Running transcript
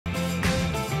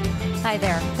Hi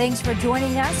there. Thanks for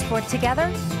joining us for Together.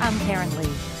 I'm Karen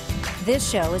Leigh. This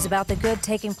show is about the good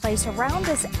taking place around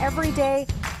us every day,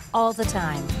 all the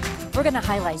time. We're going to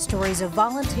highlight stories of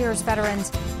volunteers,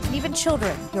 veterans, and even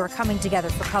children who are coming together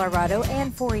for Colorado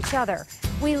and for each other.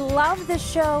 We love this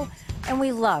show, and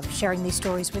we love sharing these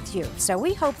stories with you. So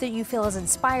we hope that you feel as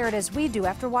inspired as we do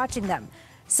after watching them.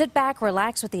 Sit back,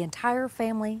 relax with the entire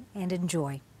family, and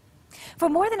enjoy. For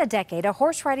more than a decade, a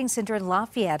horse riding center in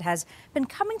Lafayette has been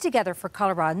coming together for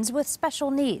Coloradans with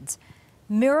special needs.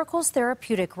 Miracles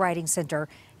Therapeutic Riding Center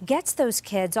gets those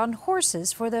kids on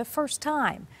horses for the first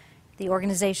time. The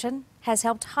organization has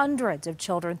helped hundreds of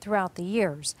children throughout the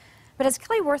years. But as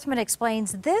Kelly Worthman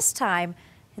explains, this time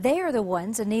they are the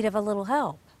ones in need of a little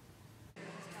help.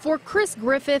 For Chris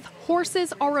Griffith,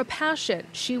 horses are a passion.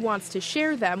 She wants to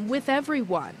share them with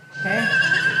everyone. Okay.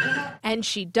 And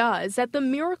she does at the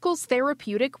Miracles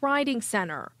Therapeutic Riding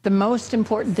Center. The most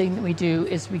important thing that we do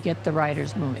is we get the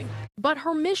riders moving. But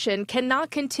her mission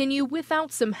cannot continue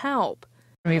without some help.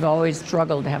 We've always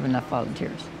struggled to have enough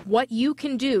volunteers. What you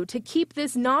can do to keep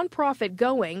this nonprofit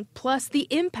going, plus the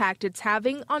impact it's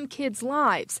having on kids'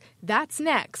 lives. That's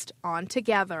next on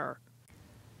Together.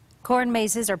 Corn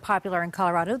mazes are popular in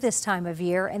Colorado this time of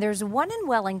year, and there's one in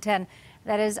Wellington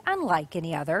that is unlike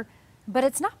any other. But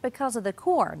it's not because of the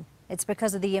corn, it's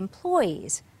because of the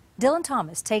employees. Dylan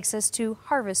Thomas takes us to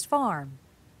Harvest Farm.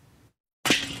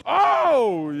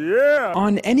 Oh, yeah!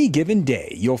 On any given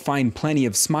day, you'll find plenty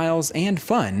of smiles and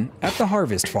fun at the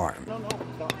Harvest Farm.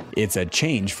 It's a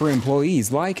change for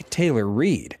employees like Taylor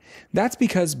Reed. That's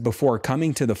because before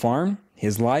coming to the farm,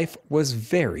 his life was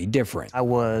very different. I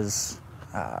was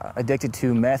addicted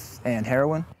to meth and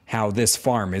heroin. How this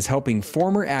farm is helping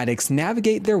former addicts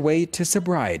navigate their way to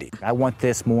sobriety. I want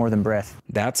this more than breath.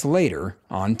 That's later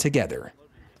on Together.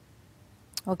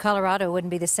 Well, Colorado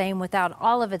wouldn't be the same without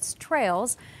all of its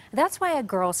trails. That's why a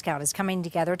Girl Scout is coming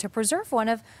together to preserve one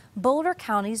of Boulder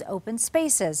County's open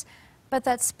spaces. But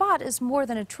that spot is more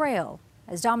than a trail.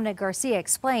 As Dominic Garcia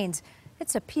explains,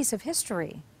 it's a piece of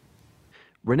history.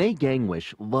 Renee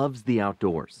Gangwish loves the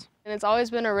outdoors. And it's always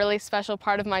been a really special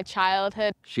part of my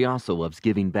childhood. She also loves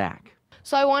giving back.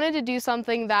 So I wanted to do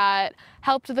something that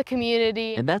helped the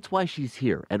community. And that's why she's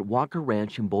here at Walker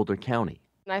Ranch in Boulder County.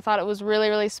 And I thought it was really,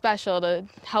 really special to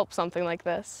help something like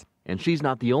this. And she's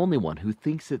not the only one who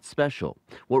thinks it's special.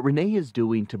 What Renee is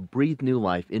doing to breathe new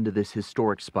life into this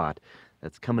historic spot,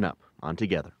 that's coming up on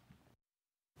Together.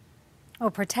 Well,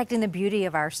 protecting the beauty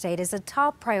of our state is a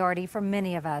top priority for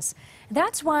many of us.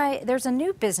 That's why there's a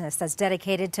new business that's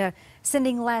dedicated to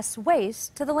sending less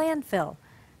waste to the landfill.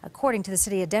 According to the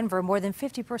city of Denver, more than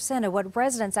 50% of what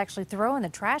residents actually throw in the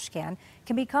trash can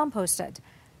be composted.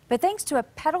 But thanks to a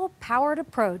pedal-powered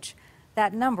approach,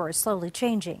 that number is slowly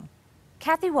changing.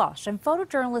 Kathy Walsh and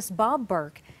photojournalist Bob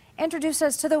Burke introduce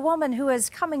us to the woman who is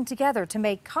coming together to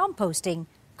make composting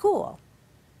cool.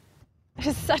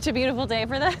 It's such a beautiful day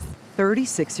for this.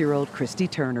 36-year-old Christy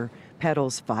Turner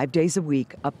pedals 5 days a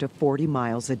week up to 40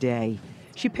 miles a day.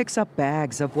 She picks up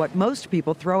bags of what most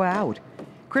people throw out.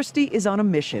 Christy is on a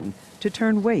mission to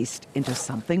turn waste into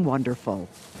something wonderful.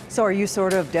 So are you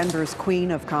sort of Denver's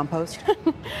queen of compost?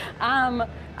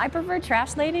 I prefer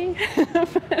trash lading.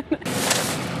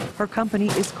 Her company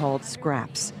is called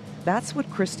Scraps. That's what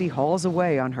Christy hauls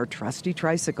away on her trusty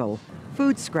tricycle.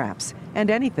 Food scraps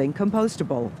and anything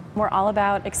compostable. We're all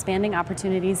about expanding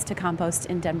opportunities to compost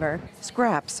in Denver.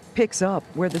 Scraps picks up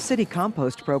where the city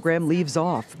compost program leaves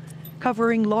off,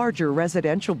 covering larger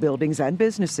residential buildings and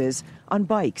businesses on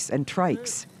bikes and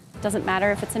trikes. Doesn't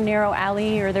matter if it's a narrow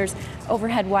alley or there's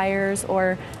overhead wires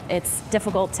or it's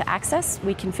difficult to access,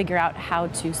 we can figure out how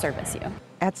to service you.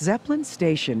 At Zeppelin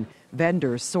Station,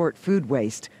 vendors sort food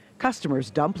waste. Customers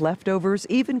dump leftovers,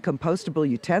 even compostable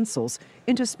utensils,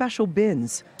 into special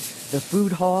bins. The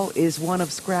food hall is one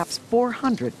of Scrap's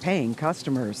 400 paying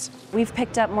customers. We've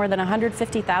picked up more than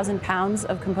 150,000 pounds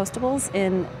of compostables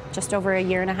in just over a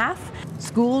year and a half.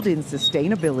 Schooled in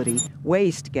sustainability,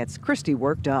 waste gets Christy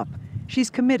worked up. She's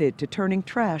committed to turning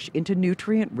trash into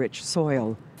nutrient-rich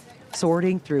soil.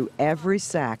 Sorting through every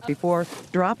sack before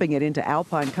dropping it into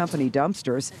Alpine Company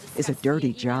dumpsters is a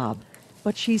dirty job.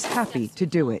 But she's happy to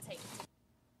do it.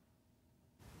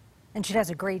 And she does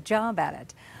a great job at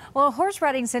it. Well, a horse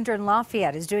riding center in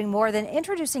Lafayette is doing more than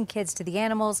introducing kids to the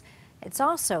animals. It's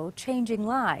also changing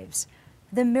lives.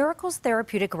 The Miracles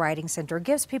Therapeutic Riding Center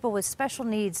gives people with special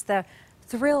needs the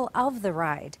thrill of the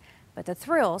ride. But the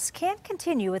thrills can't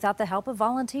continue without the help of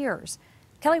volunteers.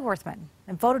 Kelly Worthman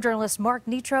and photojournalist Mark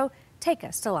Nitro take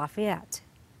us to Lafayette.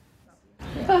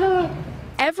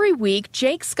 Every week,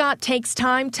 Jake Scott takes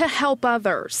time to help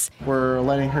others. We're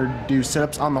letting her do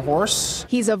sit-ups on the horse.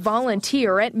 He's a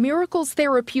volunteer at Miracles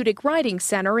Therapeutic Riding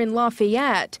Center in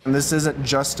Lafayette. And this isn't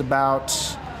just about,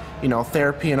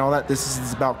 therapy and all that. This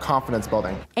is about confidence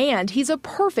building. And he's a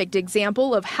perfect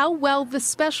example of how well the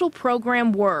special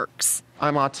program works.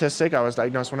 I'm autistic. I was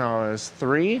diagnosed when I was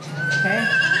 3. Okay.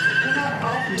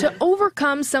 To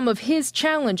overcome some of his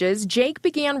challenges, Jake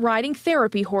began riding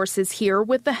therapy horses here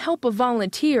with the help of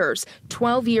volunteers.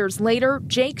 12 years later,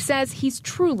 Jake says he's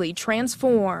truly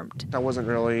transformed. I wasn't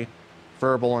really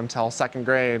verbal until 2nd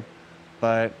grade,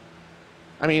 but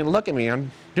look at me.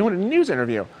 I'm doing a news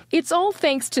interview. It's all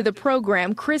thanks to the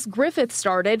program Chris Griffith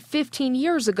started 15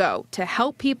 years ago to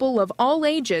help people of all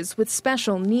ages with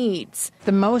special needs.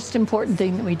 The most important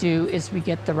thing that we do is we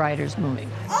get the riders moving.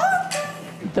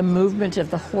 The movement of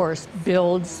the horse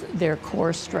builds their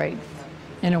core strength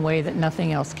in a way that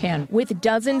nothing else can. With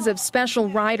dozens of special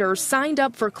riders signed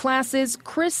up for classes,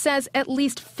 Chris says at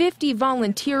least 50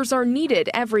 volunteers are needed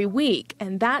every week,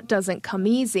 and that doesn't come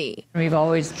easy. We've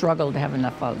always struggled to have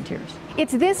enough volunteers.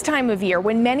 It's this time of year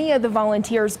when many of the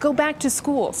volunteers go back to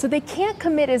school, so they can't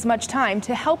commit as much time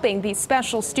to helping these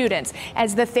special students.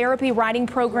 As the therapy riding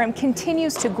program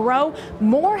continues to grow,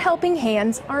 more helping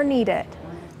hands are needed.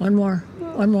 One more.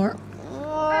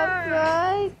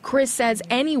 Chris says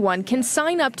anyone can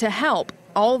sign up to help.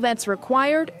 All that's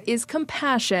required is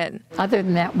compassion. Other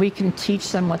than that, we can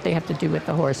teach them what they have to do with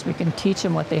the horse. We can teach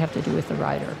them what they have to do with the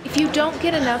rider. If you don't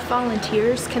get enough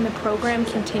volunteers, can the program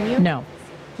continue? No.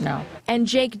 And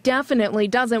Jake definitely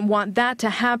doesn't want that to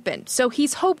happen, so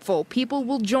he's hopeful people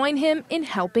will join him in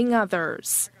helping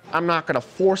others. I'm not going to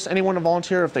force anyone to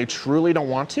volunteer if they truly don't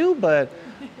want to, but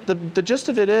the gist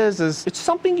of it is it's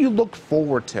something you look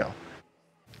forward to.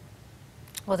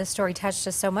 Well, this story touched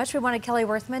us so much. We wanted Kelly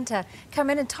Worthman to come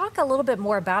in and talk a little bit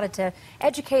more about it, to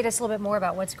educate us a little bit more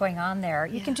about what's going on there.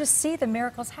 You can just see the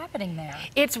miracles happening there.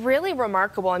 It's really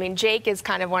remarkable. Jake is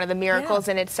kind of one of the miracles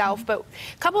in itself, but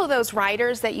a couple of those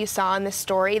riders that you saw in the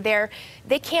story there,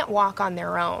 they can't walk on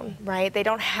their own, right? They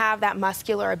don't have that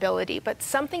muscular ability, but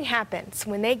something happens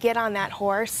when they get on that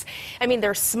horse.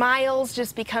 Their smiles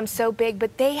just become so big,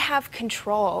 but they have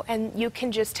control, and you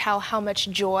can just tell how much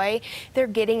joy they're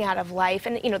getting out of life.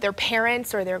 And their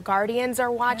parents or their guardians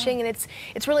are watching, and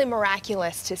it's really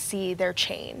miraculous to see their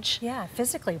change. Yeah,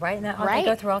 physically, right? And they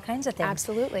go through all kinds of things.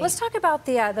 Absolutely. Let's talk about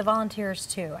the volunteers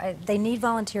too. They need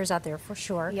volunteers out there for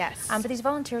sure. Yes. But these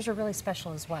volunteers are really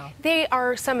special as well. They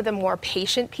are some of the more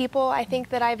patient people I think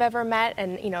that I've ever met,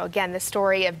 and again, the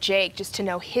story of Jake, just to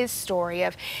know his story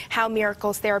of how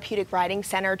Miracles Therapeutic Riding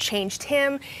Center changed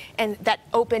him, and that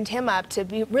opened him up to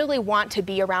really want to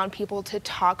be around people, to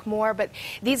talk more. But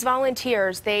these volunteers,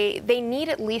 they need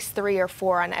at least 3 or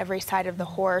 4 on every side of the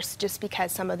horse, just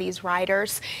because some of these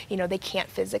riders, they can't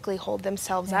physically hold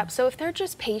themselves up. So if they're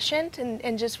just patient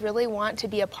and just really want to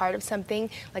be a part of something,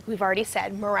 like we've already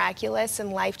said, miraculous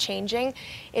and life-changing,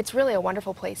 it's really a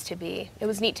wonderful place to be. It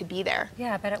was neat to be there.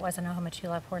 Yeah, I bet it was. I know how much you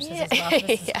love horses as well.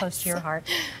 This is close to your heart.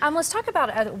 Let's talk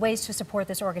about ways to support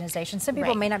this organization. Some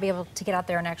people may not be able to get out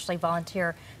there and actually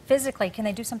volunteer physically. Can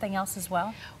they do something else as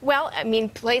well? Well,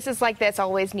 places like this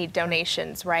always need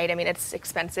donations, right? It's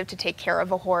expensive to take care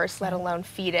of a horse, let alone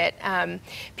feed it.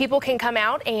 People can come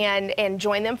out and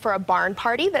join them for a barn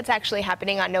party that's actually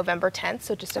happening on November 10th,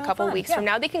 so just a couple weeks from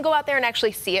now. They can go out there and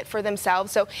actually see it for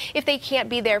themselves. So if they can't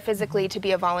be there physically to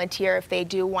be a volunteer, if they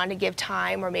do want to give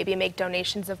time or maybe make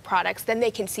donations of products, then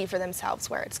they can see for themselves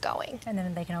where it's going. And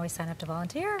then they can always sign up to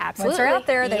volunteer. Absolutely. Once they're out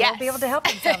there, they won't be able to help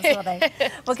themselves, will they?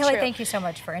 Well, Kelly, true. thank you so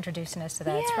much for introducing us to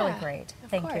that. It's really great.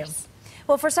 Thank you. course.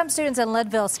 Well, for some students in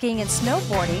Leadville, skiing and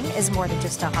snowboarding is more than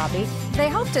just a hobby. They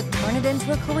hope to turn it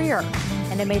into a career.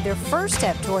 And they made their first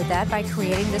step toward that by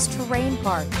creating this terrain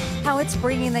park. How it's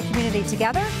bringing the community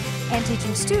together and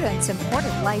teaching students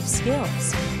important life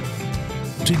skills.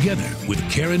 Together with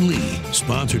Karen Leigh,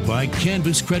 sponsored by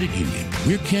Canvas Credit Union.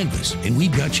 We're Canvas, and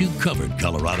we've got you covered,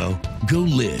 Colorado. Go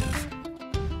live.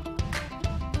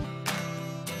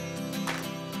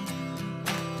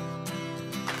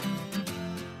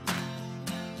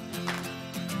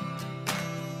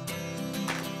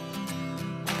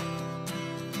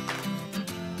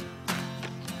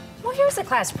 Here's a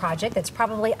class project that's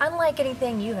probably unlike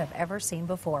anything you have ever seen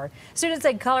before. Students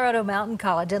at Colorado Mountain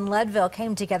College in Leadville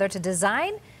came together to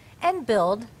design and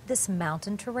build this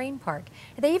mountain terrain park.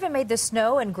 They even made the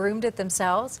snow and groomed it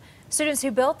themselves. Students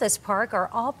who built this park are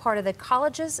all part of the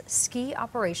college's ski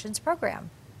operations program.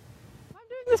 I'm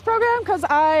doing this program because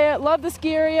I love the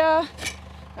ski area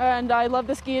and I love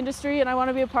the ski industry and I want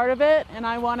to be a part of it and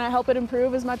I want to help it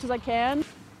improve as much as I can.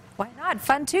 Why not?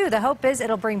 Fun too. The hope is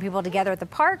it'll bring people together at the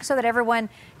park so that everyone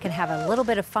can have a little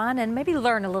bit of fun and maybe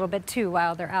learn a little bit too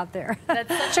while they're out there.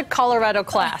 That's such a Colorado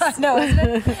class. No, isn't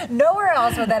it? Nowhere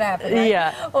else would that happen, right?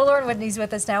 Yeah. Well, Lauren Whitney's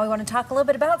with us now. We want to talk a little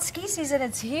bit about ski season.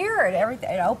 It's here and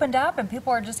everything. It opened up and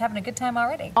people are just having a good time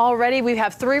already. Already, we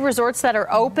have 3 resorts that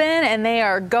are open and they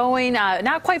are going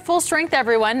not quite full strength,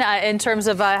 everyone, in terms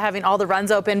of having all the runs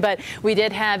open, but we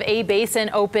did have A Basin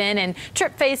open, and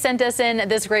Trip Face sent us in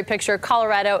this great picture.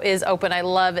 Colorado is open. I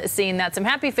love seeing that. Some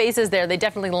happy faces there. They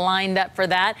definitely lined up for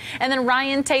that. And then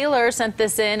Ryan Taylor sent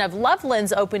this in of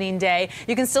Loveland's opening day.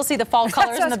 You can still see the fall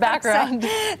colors in the background.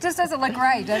 Just doesn't look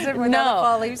right, does it? With No, all the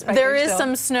fall leaves there is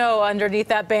some snow underneath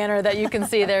that banner that you can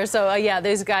see there. So yeah,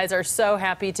 these guys are so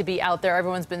happy to be out there.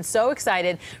 Everyone's been so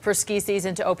excited for ski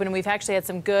season to open. And we've actually had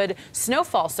some good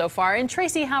snowfall so far. And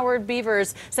Tracy Howard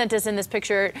Beavers sent us in this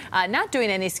picture, not doing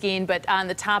any skiing, but on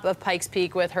the top of Pikes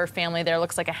Peak with her family there.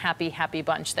 Looks like a happy, happy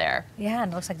bunch there. Yeah,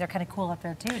 and it looks like they're kind of cool up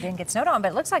there too. Didn't get snowed on,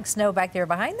 but it looks like snow back there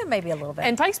behind them maybe a little bit.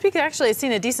 And Pikes Peak actually has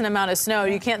seen a decent amount of snow.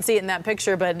 You can't see it in that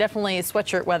picture, but definitely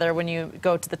sweatshirt weather when you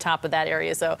go to the top of that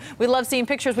area. So we love seeing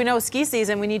pictures. We know it's ski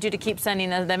season. We need you to keep sending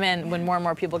them in when more and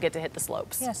more people get to hit the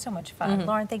slopes. Yeah, so much fun.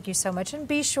 Lauren, thank you so much. And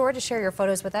be sure to share your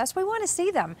photos with us. We want to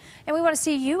see them. And we want to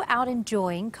see you out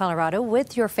enjoying Colorado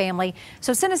with your family.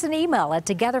 So send us an email at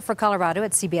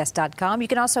togetherforcolorado@cbs.com. You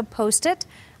can also post it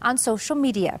on social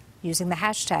media using the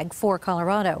hashtag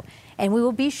 #4Colorado. And we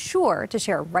will be sure to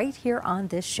share right here on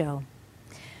this show.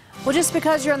 Well, just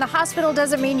because you're in the hospital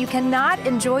doesn't mean you cannot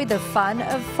enjoy the fun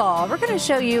of fall. We're going to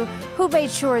show you who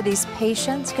made sure these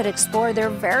patients could explore their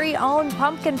very own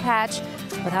pumpkin patch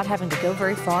without having to go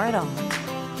very far at all.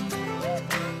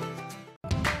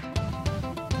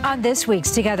 On this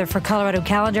week's Together for Colorado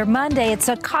calendar, Monday, it's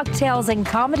a cocktails and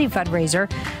comedy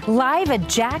fundraiser live at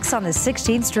Jack's on the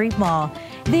 16th Street Mall.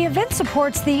 The event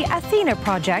supports the Athena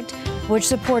Project, which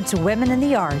supports women in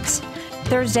the arts.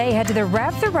 Thursday, head to the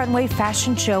Rev the Runway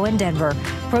fashion show in Denver.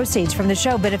 Proceeds from the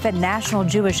show benefit National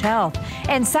Jewish Health.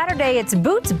 And Saturday, it's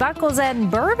boots, buckles,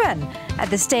 and bourbon at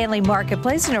the Stanley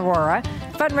Marketplace in Aurora.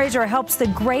 Fundraiser helps the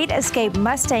Great Escape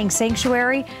Mustang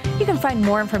Sanctuary. You can find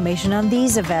more information on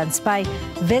these events by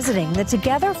visiting the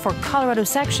Together for Colorado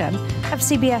section of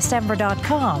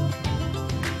CBSDenver.com.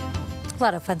 A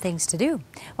lot of fun things to do.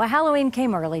 Well, Halloween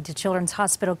came early to Children's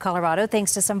Hospital Colorado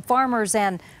thanks to some farmers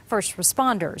and first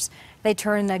responders. They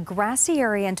turned the grassy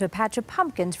area into a patch of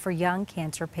pumpkins for young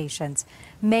cancer patients.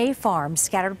 May Farms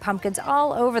scattered pumpkins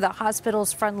all over the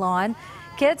hospital's front lawn.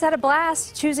 Kids had a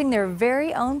blast choosing their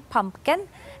very own pumpkin.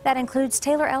 That includes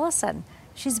Taylor Ellison.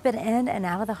 She's been in and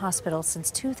out of the hospital since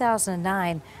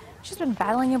 2009. She's been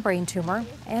battling a brain tumor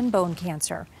and bone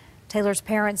cancer. Taylor's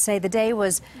parents say the day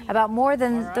was about more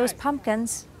than those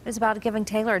pumpkins. It was about giving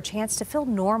Taylor a chance to feel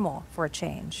normal for a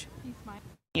change.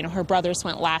 You know, her brothers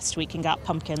went last week and got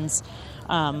pumpkins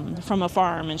from a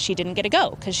farm, and she didn't get to go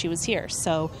because she was here.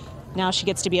 So now she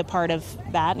gets to be a part of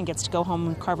that and gets to go home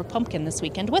and carve a pumpkin this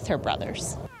weekend with her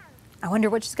brothers. I wonder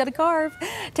what she's going to carve.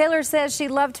 Taylor says she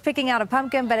loved picking out a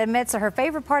pumpkin, but admits her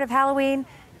favorite part of Halloween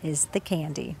is the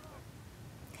candy.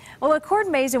 Well, Accord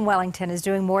Maze in Wellington is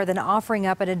doing more than offering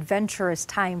up an adventurous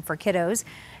time for kiddos.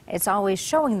 It's always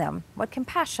showing them what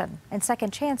compassion and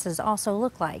second chances also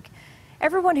look like.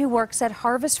 Everyone who works at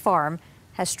Harvest Farm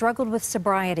has struggled with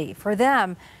sobriety. For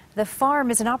them, the farm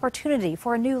is an opportunity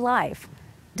for a new life.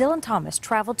 Dylan Thomas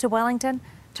traveled to Wellington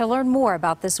to learn more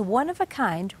about this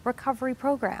one-of-a-kind recovery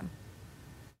program.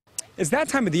 It's that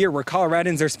time of the year where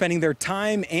Coloradans are spending their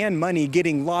time and money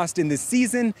getting lost in the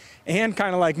season, and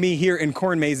kind of like me here in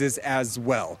corn mazes as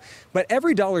well. But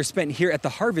every dollar spent here at the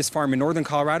Harvest Farm in northern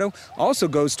Colorado also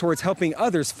goes towards helping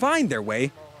others find their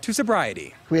way to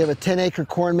sobriety. We have a 10-acre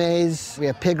corn maze, we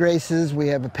have pig races, we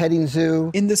have a petting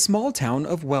zoo. In the small town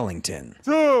of Wellington.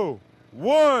 2,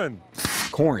 1.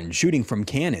 Corn shooting from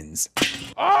cannons.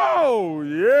 Oh,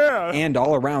 yeah! And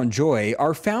all-around joy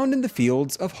are found in the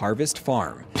fields of Harvest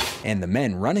Farm. And the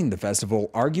men running the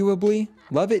festival arguably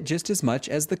love it just as much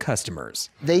as the customers.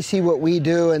 They see what we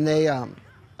do and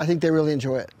I think they really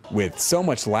enjoy it. With so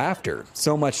much laughter,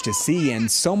 so much to see, and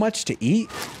so much to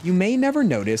eat, you may never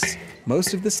notice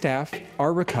most of the staff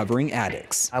are recovering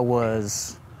addicts. I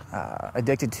was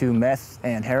addicted to meth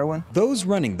and heroin. Those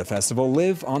running the festival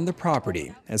live on the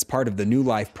property as part of the New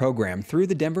Life program through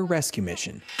the Denver Rescue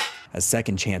Mission. A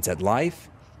second chance at life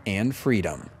and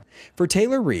freedom. For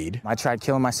Taylor Reed, I tried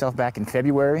killing myself back in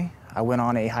February. I went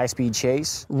on a high-speed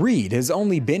chase. Reed has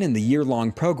only been in the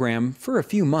year-long program for a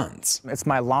few months. It's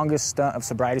my longest stunt of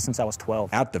sobriety since I was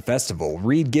 12. At the festival,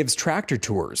 Reed gives tractor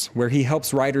tours where he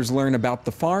helps riders learn about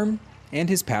the farm and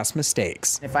his past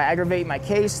mistakes. If I aggravate my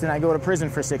case, then I go to prison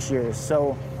for 6 years.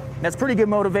 So That's pretty good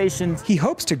motivation. He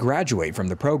hopes to graduate from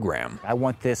the program. I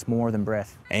want this more than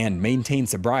breath. And maintain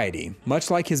sobriety, much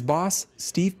like his boss,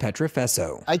 Steve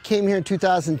Petrofesso. I came here in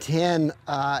 2010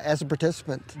 as a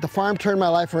participant. The farm turned my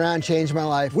life around, changed my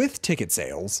life. With ticket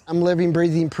sales. I'm living,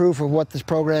 breathing proof of what this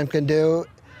program can do,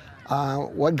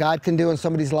 what God can do in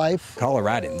somebody's life.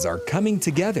 Coloradans are coming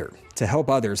together to help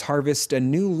others harvest a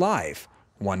new life,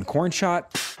 one corn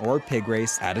shot or pig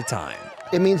race at a time.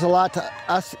 It means a lot to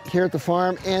us here at the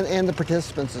farm and the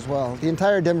participants as well, the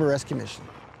entire Denver Rescue Mission.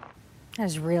 That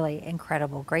is really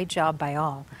incredible. Great job by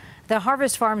all. The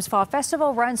Harvest Farms Fall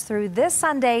Festival runs through this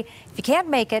Sunday. If you can't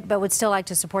make it but would still like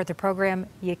to support the program,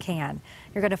 you can.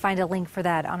 You're going to find a link for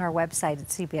that on our website at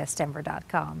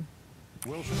cbsdenver.com.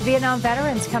 Vietnam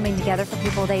veterans coming together for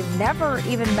people they've never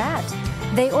even met.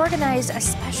 They organized a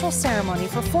special ceremony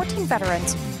for 14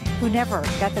 veterans who never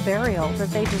got the burial that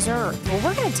they deserve. Well,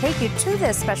 we're going to take you to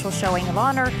this special showing of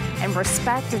honor and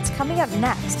respect. It's coming up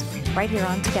next, right here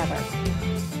on Together.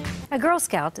 A Girl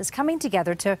Scout is coming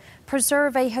together to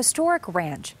preserve a historic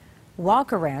ranch.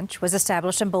 Walker Ranch was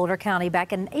established in Boulder County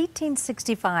back in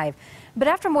 1865. But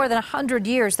after more than 100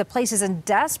 years, the place is in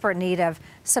desperate need of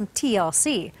some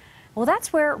TLC. Well,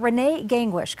 that's where Renee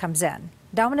Gangwish comes in.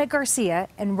 Dominic Garcia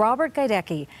and Robert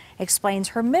Gaidecki explains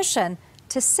her mission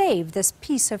to save this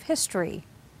piece of history.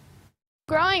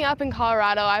 Growing up in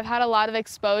Colorado, I've had a lot of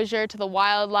exposure to the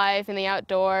wildlife and the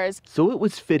outdoors. So it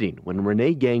was fitting when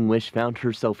Renee Gangwish found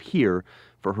herself here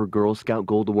for her Girl Scout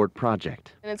Gold Award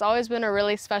project. And it's always been a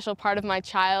really special part of my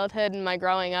childhood and my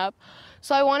growing up.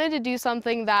 So I wanted to do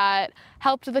something that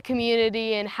helped the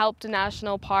community and helped a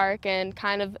national park and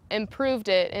kind of improved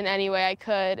it in any way I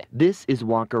could. This is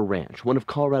Walker Ranch, one of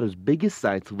Colorado's biggest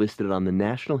sites listed on the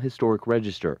National Historic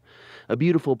Register. A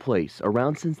beautiful place,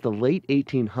 around since the late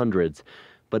 1800s,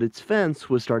 but its fence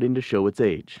was starting to show its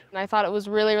age. And I thought it was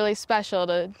really, really special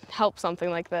to help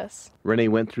something like this. Renee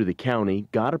went through the county,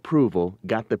 got approval,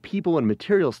 got the people and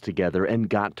materials together, and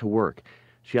got to work.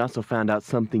 She also found out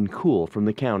something cool from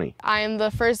the county. I am the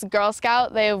first Girl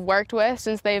Scout they have worked with,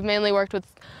 since they've mainly worked with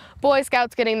Boy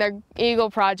Scouts getting their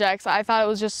Eagle projects. I thought it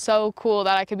was just so cool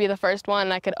that I could be the first one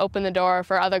and I could open the door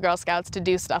for other Girl Scouts to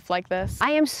do stuff like this.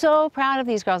 I am so proud of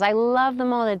these girls. I love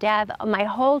them all to death. My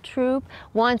whole troop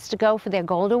wants to go for their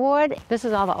Gold Award. This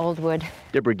is all the old wood.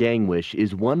 Deborah Gangwish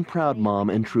is one proud mom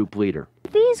and troop leader.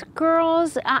 These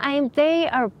girls, they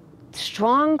are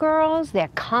strong girls, they're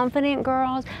confident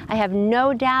girls. I have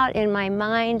no doubt in my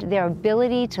mind their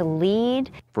ability to lead.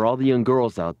 For all the young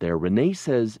girls out there, Renee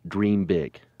says dream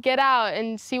big. Get out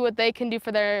and see what they can do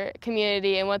for their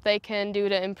community and what they can do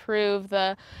to improve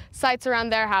the sites around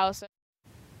their house.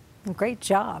 Great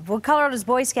job. Well, Colorado's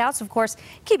Boy Scouts, of course,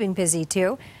 keeping busy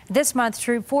too. This month,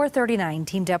 Troop 439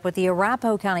 teamed up with the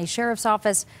Arapahoe County Sheriff's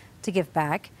Office to give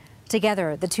back.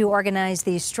 Together, the two organized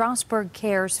the Strasburg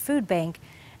Cares Food Bank.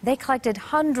 They collected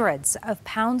hundreds of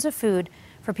pounds of food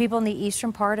for people in the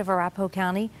eastern part of Arapahoe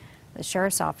County. The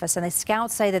Sheriff's Office and the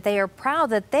Scouts say that they are proud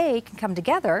that they can come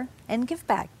together and give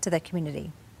back to the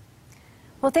community.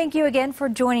 Well, thank you again for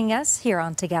joining us here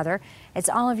on Together. It's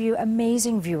all of you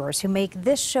amazing viewers who make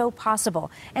this show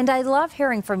possible. And I love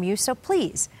hearing from you, so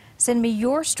please send me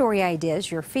your story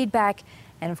ideas, your feedback,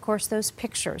 and of course those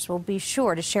pictures. We'll be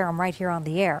sure to share them right here on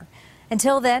the air.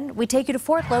 Until then, we take you to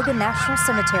Fort Logan National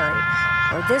Cemetery,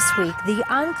 where this week the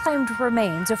unclaimed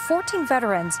remains of 14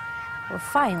 veterans were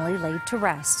finally laid to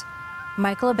rest.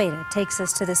 Michael Abeda takes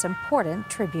us to this important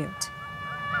tribute.